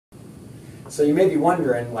So you may be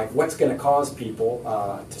wondering, like, what's going to cause people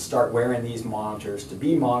to start wearing these monitors, to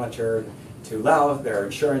be monitored, to allow their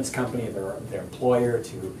insurance company, their employer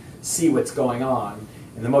to see what's going on.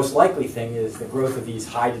 And the most likely thing is the growth of these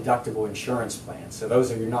high-deductible insurance plans. So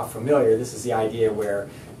those of you not familiar, this is the idea where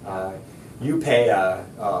you pay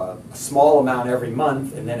a small amount every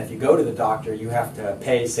month, and then if you go to the doctor, you have to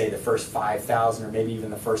pay, say, the first $5,000 or maybe even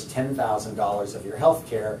the first $10,000 of your health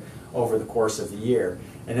care over the course of the year.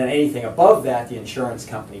 And then anything above that, the insurance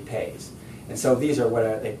company pays. And so these are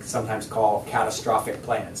what they sometimes call catastrophic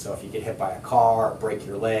plans. So if you get hit by a car, or break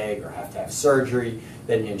your leg, or have to have surgery,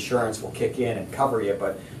 then the insurance will kick in and cover you.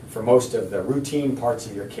 But for most of the routine parts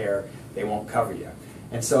of your care, they won't cover you.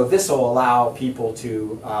 And so this will allow people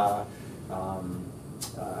to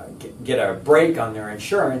get a break on their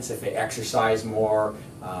insurance if they exercise more,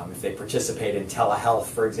 if they participate in telehealth,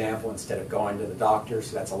 for example, instead of going to the doctor.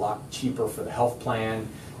 So that's a lot cheaper for the health plan.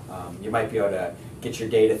 You might be able to get your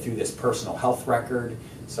data through this personal health record.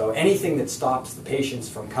 So anything that stops the patients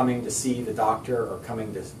from coming to see the doctor or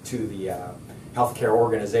coming to the healthcare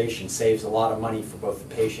organization saves a lot of money for both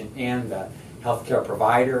the patient and the healthcare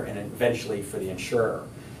provider, and eventually for the insurer.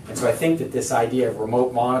 And so I think that this idea of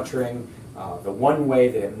remote monitoring, the one way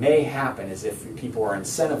that it may happen is if people are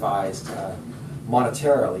incentivized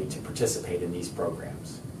monetarily to participate in these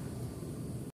programs.